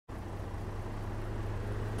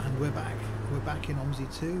we're back. We're back in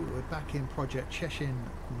OMSI 2. We're back in Projekt Szczecin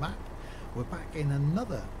Map. We're back in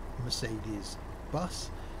another Mercedes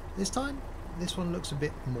bus. This time, this one looks a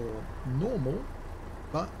bit more normal,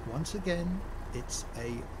 but once again, it's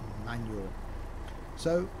a manual.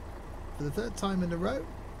 So, for the third time in a row,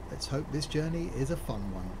 let's hope this journey is a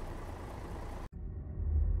fun one.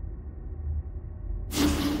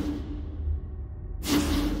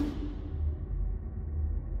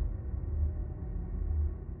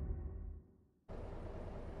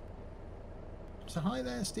 So hi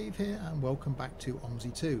there, Steve here, and welcome back to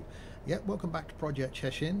OMSI 2. Yep, welcome back to Projekt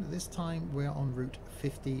Szczecin. This time we're on route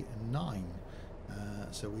 59.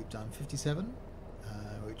 So we've done 57,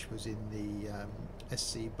 which was in the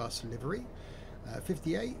SC bus livery,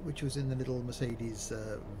 58, which was in the little Mercedes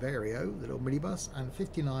Vario, the little minibus, and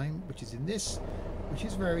 59, which is in this, which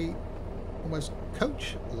is very almost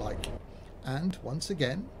coach-like. And once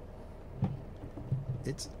again,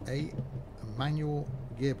 it's a manual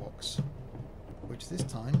gearbox, which this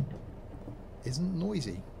time isn't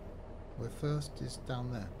noisy. Where first is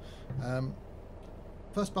down there.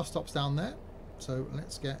 First bus stop's down there, so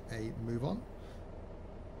let's get a move on.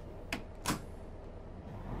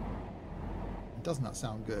 Doesn't that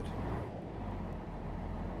sound good?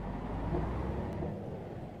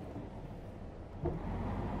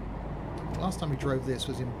 Last time we drove this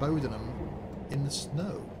was in Bodenham in the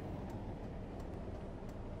snow.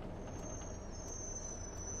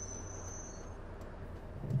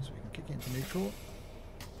 So we can kick it into neutral.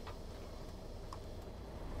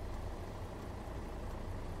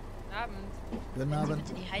 Guten Abend.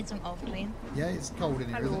 Bitte die Heizung aufdrehen. Yeah, it's cold in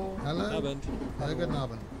here, isn't it? Hello. Guten Abend. Hello, guten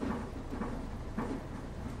Abend.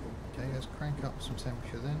 Okay, let's crank up some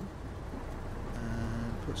temperature then.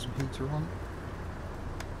 And put some heater on.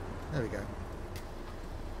 There we go.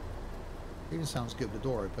 Even sounds good with the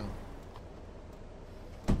door open.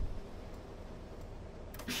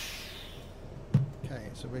 Okay,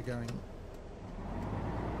 so we're going...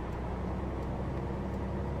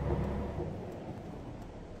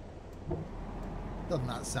 Doesn't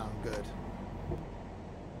that sound good?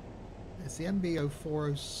 It's the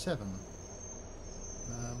MB0407,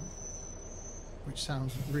 which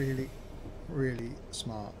sounds really, really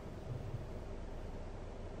smart.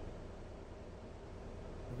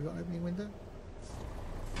 Have we got an opening window?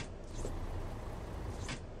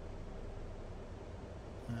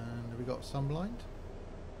 And have we got sunblind?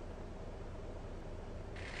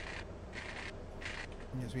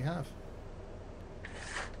 Yes, we have.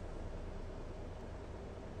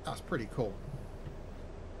 That's pretty cool.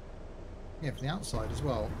 Yeah, from the outside as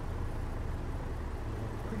well.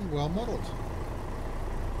 Pretty well modelled.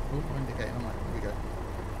 Oh, I'm indicating, am I? Here we go.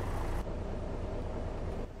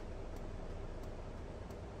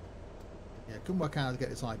 Yeah, couldn't work out how to get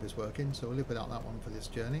this IBIS working, so we'll live without that one for this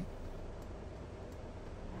journey.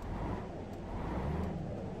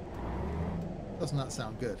 Doesn't that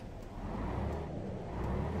sound good?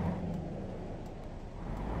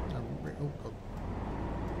 Oh, God.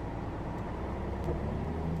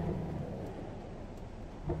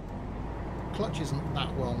 Clutch isn't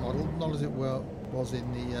that well modelled, not as it was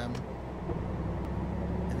in the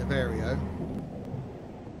Vario.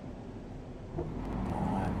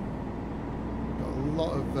 Got a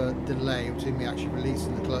lot of delay between me actually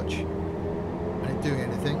releasing the clutch and it doing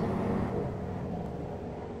anything.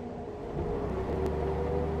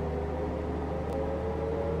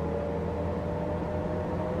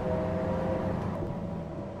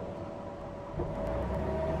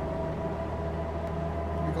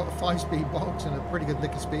 Got a 5-speed box and a pretty good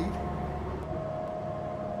lick of speed.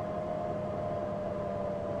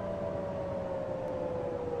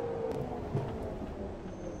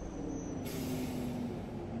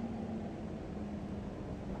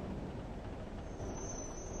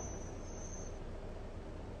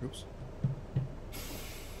 Oops.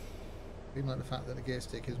 Even like the fact that the gear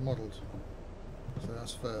stick is modelled. So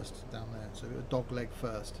that's first down there. So a dog leg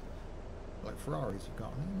first. Like Ferraris have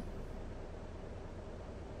got, isn't it?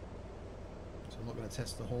 I'm not going to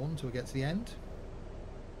test the horn until we get to the end.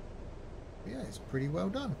 But yeah, it's pretty well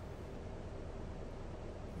done.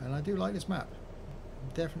 And I do like this map. I'm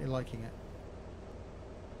definitely liking it.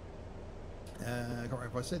 I can't remember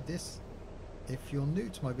if I said this. If you're new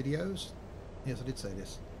to my videos... Yes, I did say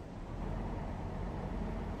this.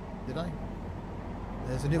 Did I?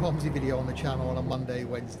 There's a new OMSI video on the channel on a Monday,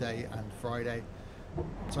 Wednesday and Friday.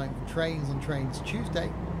 Something from Trains on Trains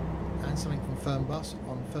Tuesday. And something from Fernbus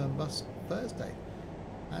on Fernbus Thursday,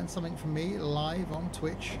 and something from me live on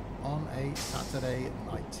Twitch on a Saturday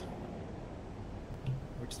night,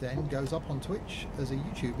 which then goes up on Twitch as a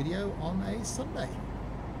YouTube video on a Sunday.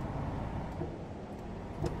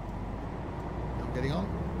 getting on.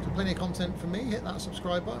 So plenty of content for me. Hit that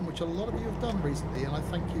subscribe button, which a lot of you have done recently, and I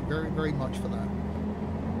thank you very, very much for that.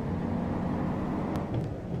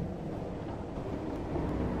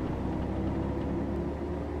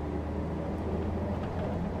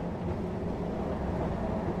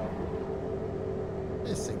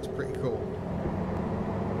 This thing's pretty cool.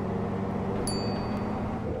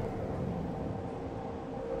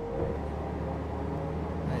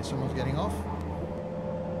 Hey, someone's getting off.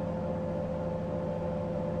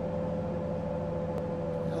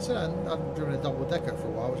 I said I hadn't driven a double decker for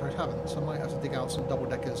a while, which I haven't, so I might have to dig out some double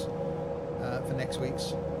deckers for next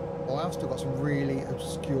week's. Oh, I've still got some really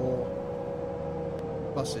obscure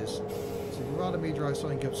buses. So if you'd rather me drive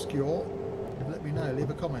something obscure, let me know, leave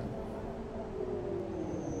a comment.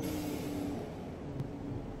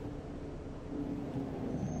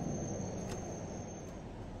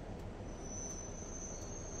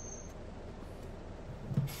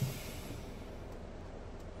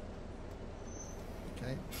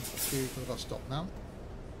 Okay, I've got to stop now.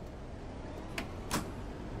 I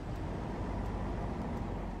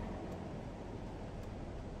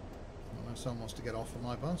know someone wants to get off of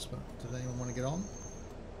my bus, but does anyone want to get on?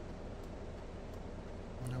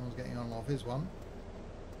 No one's getting on off his one.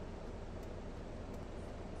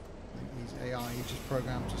 I think he's AI, he's just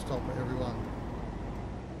programmed to stop at everyone.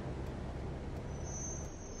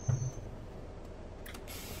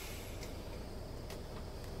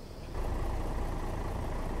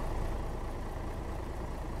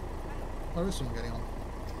 There is someone getting on.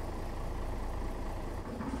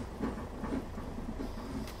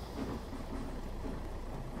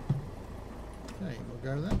 Okay, we'll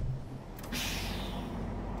go then.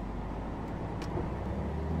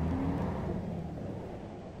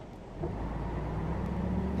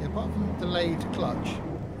 Yeah, apart from the delayed clutch,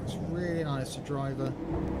 it's really nice to drive a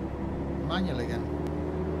manual again.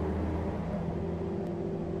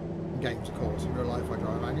 In games, of course. In real life, I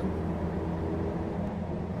drive a manual.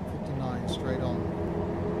 Straight on.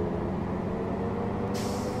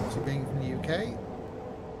 So being from the UK,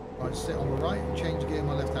 I sit on the right and change gear in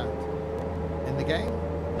my left hand. In the game,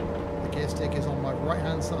 the gear stick is on my right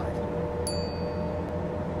hand side,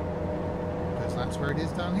 because that's where it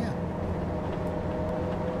is down here.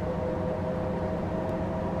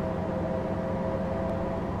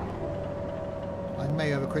 I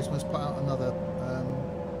may over Christmas put out another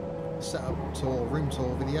setup tour, room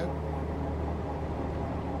tour video.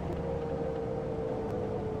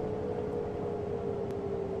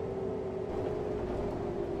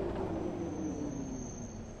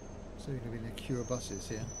 So you're going to be in a queue of buses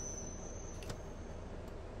here.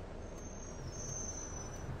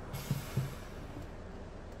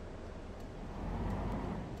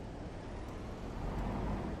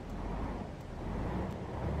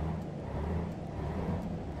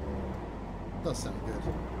 Does sound good.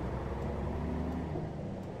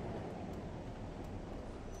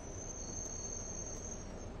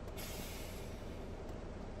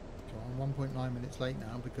 So I'm 1.9 minutes late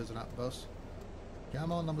now because of that bus. Yeah,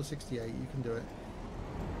 I'm on number 68, you can do it.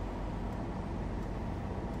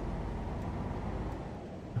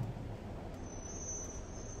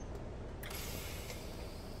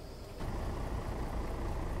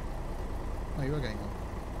 Oh, you are getting on.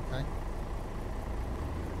 Okay.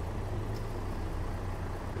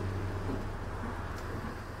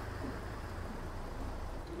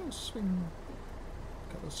 Little swing,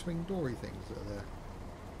 couple of swing doory things that are there.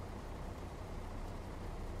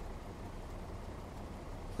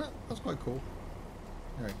 That's quite cool.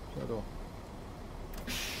 Anyway, shut the door.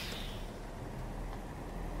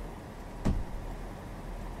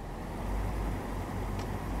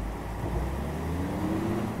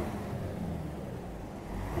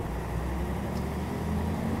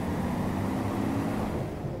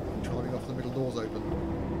 Driving off the middle doors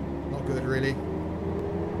open. Not good, really.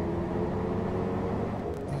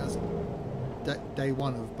 I think that's day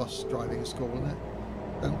one of bus driving school, isn't it?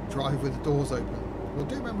 Don't drive with the doors open. Well, I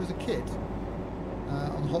do remember as a kid,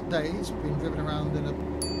 on hot days, being driven around in a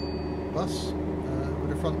bus with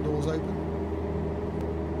the front doors open.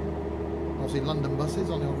 Obviously, London buses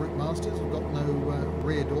on your Route Masters have got no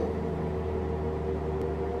rear door.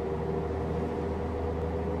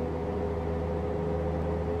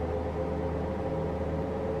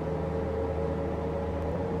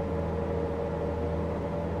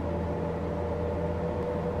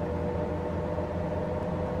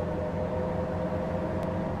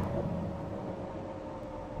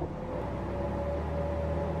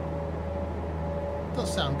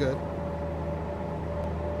 Does sound good.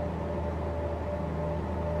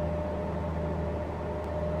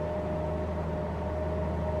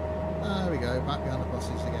 There we go, back behind the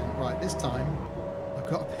buses again. Right, this time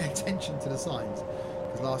got to pay attention to the signs,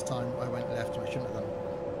 because last time I went left and I shouldn't have done.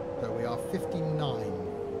 So we are 59.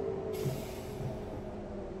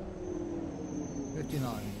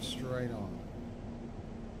 59, straight on.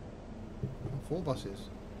 4 buses.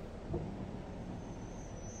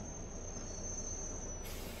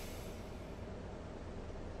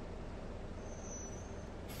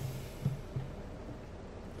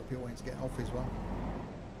 People waiting to get off as well.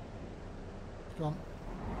 Come on.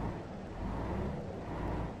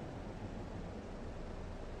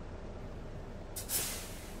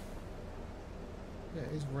 Yeah,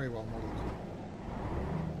 it is very well modelled.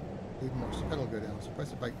 Even watch the pedal go down. So press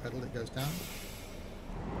the brake pedal, it goes down.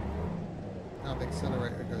 Now the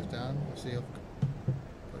accelerator goes down. You see I've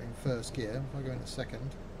got it in first gear. If I go into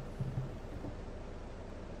second,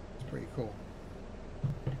 it's pretty cool.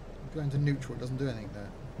 Go into neutral, it doesn't do anything there.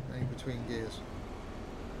 Going between gears.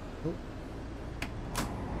 Oh.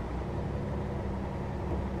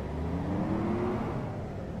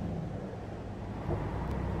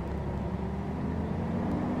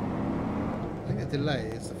 I think the delay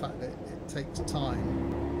is the fact that it takes time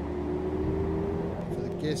for the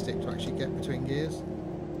gear stick to actually get between gears.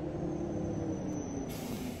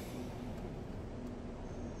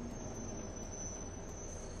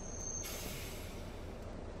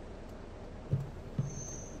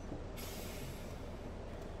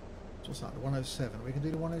 What's that, the 107? We can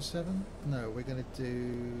do the 107? No, we're going to do,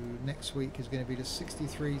 next week is going to be the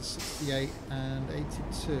 63, 68 and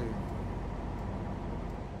 82.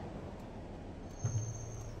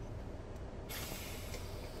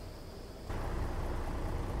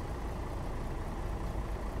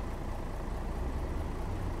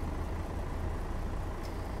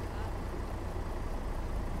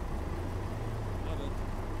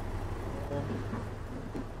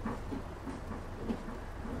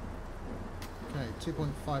 Okay,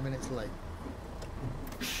 2.5 minutes late.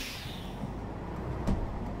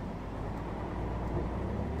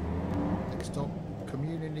 Next stop,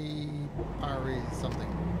 Community Paris something.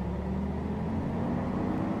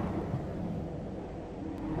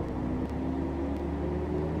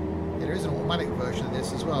 Yeah, there is an automatic version of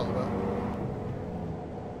this as well, but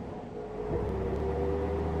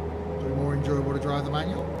it'll be more enjoyable to drive the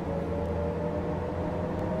manual.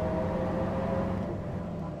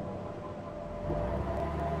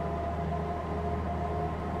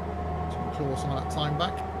 Some of that time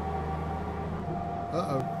back.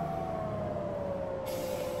 Uh-oh.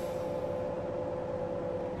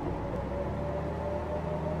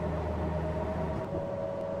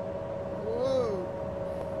 Whoa.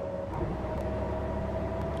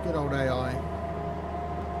 Good old AI.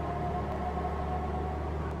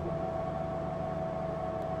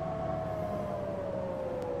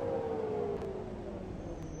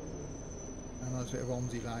 A nice bit of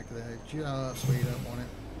OMSI lag there, just where you don't want it.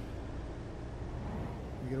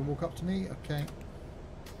 You're gonna walk up to me? Okay.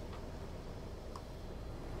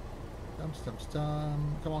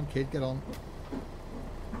 Come on, kid, get on.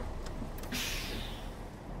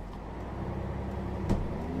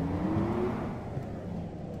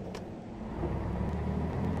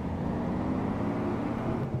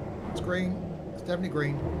 It's green. It's definitely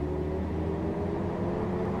green.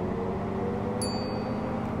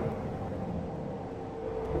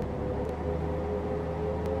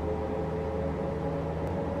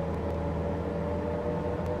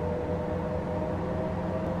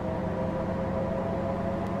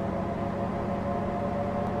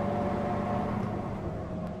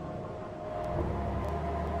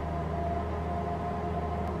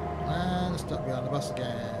 Stuck behind the bus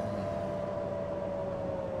again.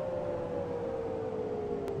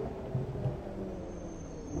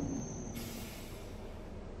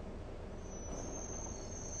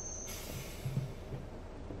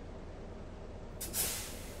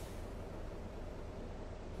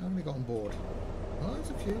 How many got on board? Oh, there's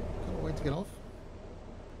a few. Can't wait to get off.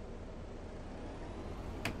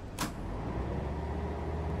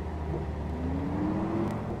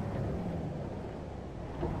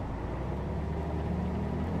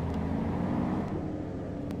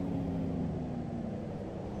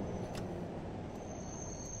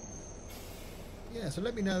 Yeah, so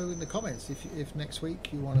let me know in the comments if next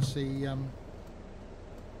week you want to see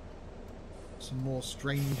some more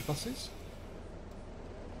strange buses.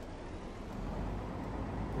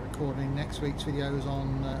 We're recording next week's videos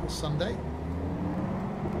on Sunday,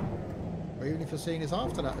 or even if you're seeing this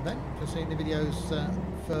after that event, if you're seeing the videos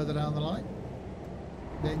further down the line,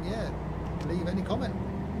 then yeah, leave any comment.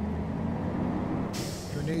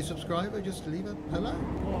 If you're a new subscriber, just leave a hello.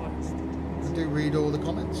 I do read all the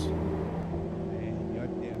comments.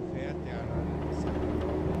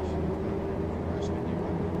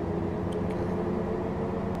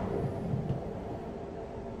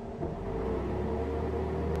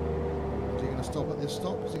 stop at this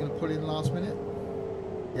stop? Is he going to pull in last minute?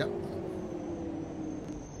 Yep.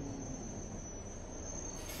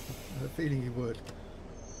 I had a feeling he would.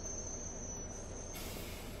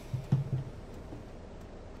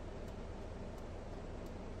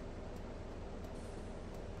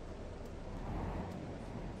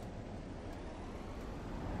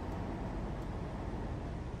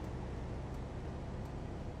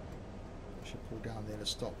 Should pull down there to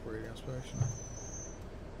stop, really, I suppose, shouldn't I?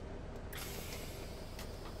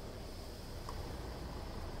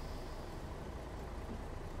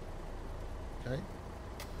 Okay.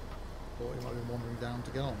 Thought he might have been wandering down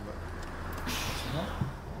to get on, but that's not.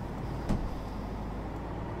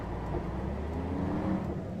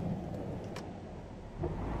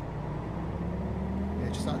 Yeah,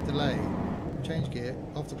 just that delay. Change gear,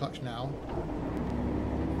 off the clutch now.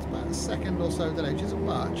 It's about a second or so delay, which isn't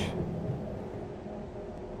much.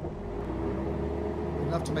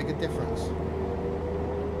 Enough to make a difference.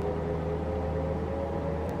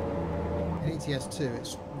 In ETS2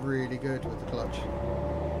 it's really good with the clutch.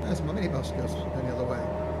 There's my minibus goes going the other way.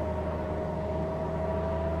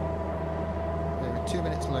 They were 2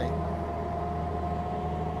 minutes late.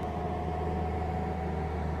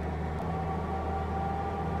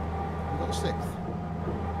 We got a 6th.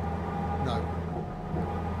 No.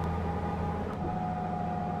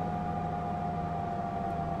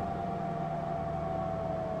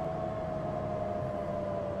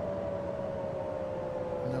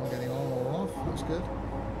 That's good.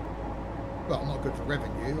 Well, not good for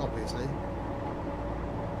revenue, obviously.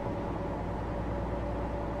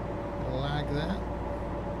 A lag there.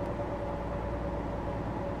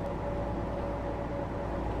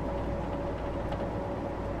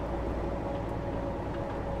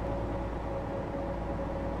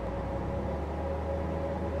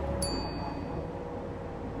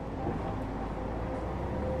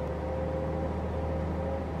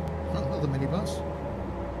 Another minibus.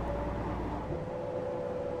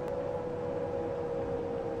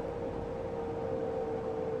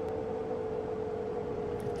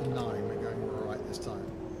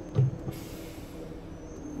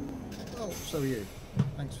 So are you.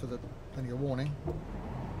 Thanks for the plenty of warning.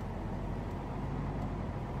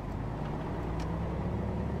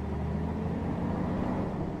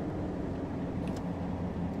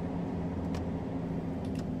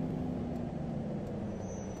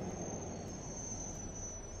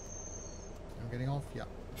 I'm getting off, yeah.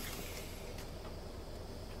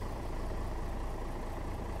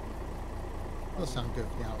 Does sound good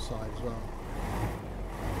from the outside as well.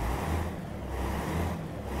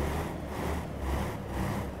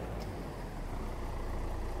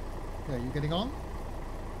 Are you getting on?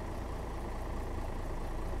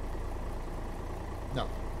 No.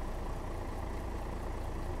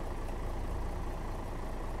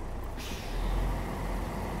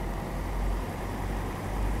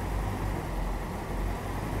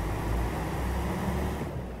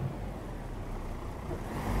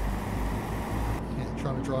 Yeah,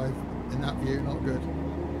 trying to drive in that view, not good.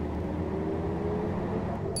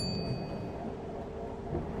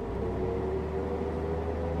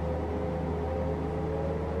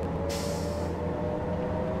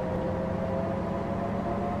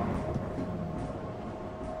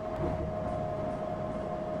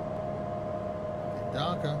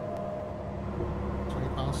 Darker. 20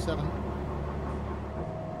 past 7.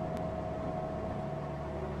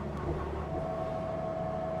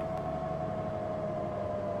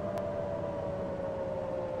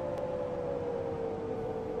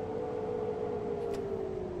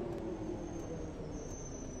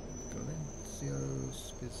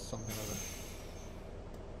 Galencios is something like that.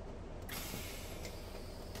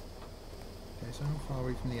 Okay, so how far are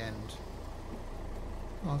we from the end?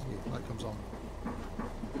 Oh, the light comes on.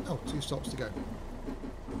 Oh, 2 stops to go.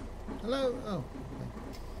 Hello? Oh, okay.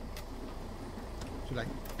 Too late.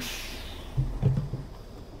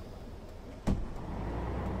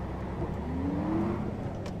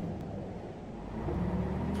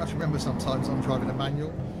 I have to remember sometimes I'm driving a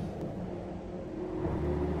manual.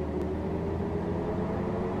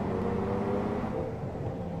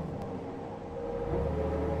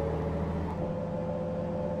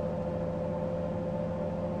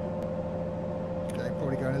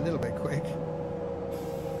 Probably going a little bit quick.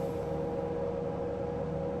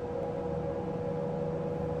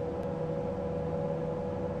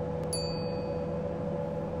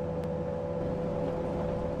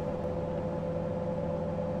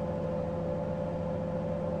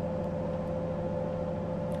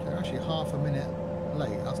 Okay, actually half a minute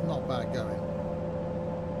late. That's not bad going.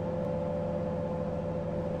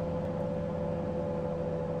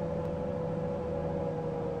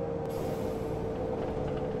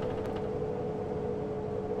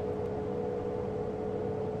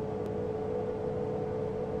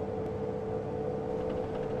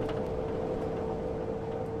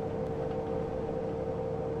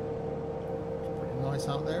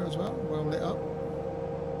 out there as well, well lit up.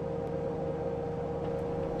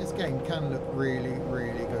 This game can look really,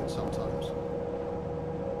 really good sometimes.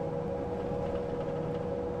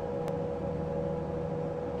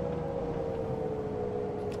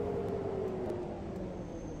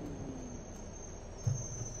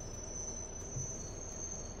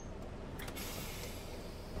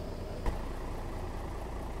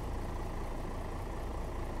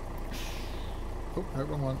 Oh, no,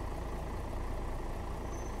 wrong one.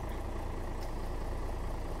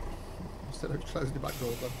 Instead of closing the back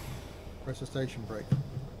door, but press the station brake.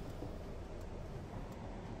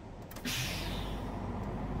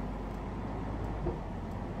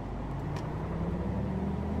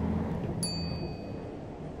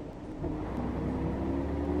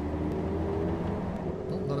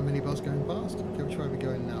 Oh, not a minibus going past. Okay, which way are we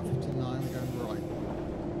going now? 59, we're going right.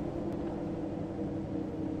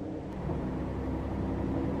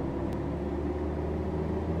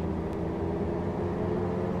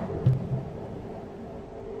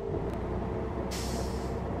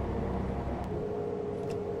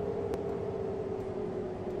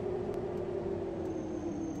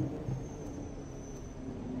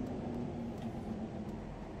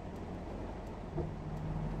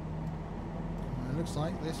 Looks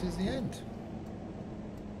like this is the end.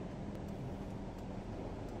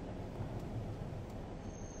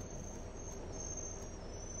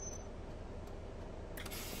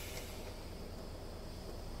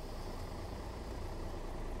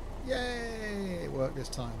 Yay! It worked this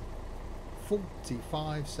time.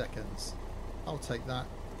 45 seconds. I'll take that.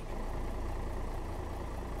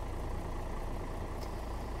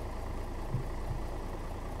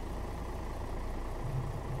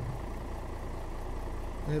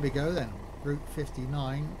 There we go then. Route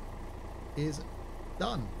 59 is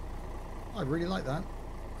done. I really like that.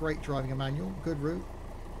 Great driving a manual. Good route.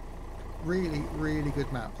 Really, really good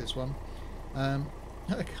map, this one.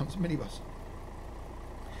 Here comes a minibus.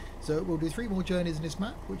 So we'll do 3 more journeys in this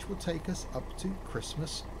map, which will take us up to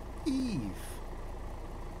Christmas Eve.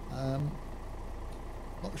 Not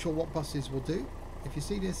sure what buses we'll do. If you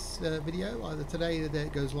see this video, either today or the day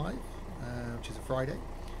it goes live, which is a Friday,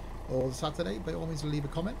 or the Saturday, by all means leave a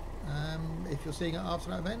comment. If you're seeing it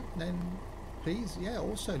after that event, then please, yeah,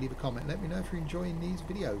 also leave a comment. Let me know if you're enjoying these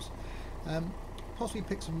videos. Possibly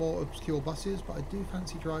pick some more obscure buses, but I do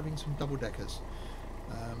fancy driving some double-deckers.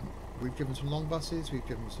 We've driven some long buses, we've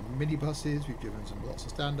driven some mini buses, we've driven some lots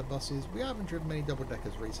of standard buses. We haven't driven many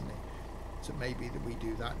double-deckers recently, so it may be that we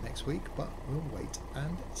do that next week, but we'll wait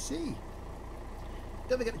and see.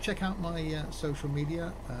 Don't forget to check out my social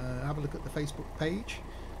media. Have a look at the Facebook page.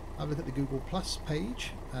 Have a look at the Google Plus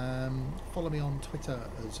page. Follow me on Twitter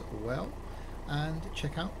as well, and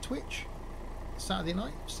check out Twitch. Saturday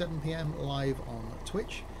night, 7 PM live on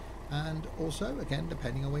Twitch, and also, again,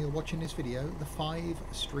 depending on where you're watching this video, the 5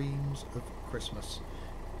 streams of Christmas.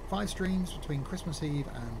 5 streams between Christmas Eve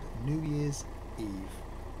and New Year's Eve.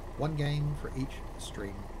 1 game for each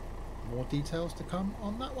stream. More details to come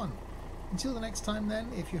on that one. Until the next time then,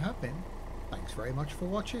 if you have been, thanks very much for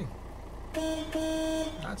watching.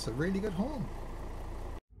 That's a really good horn.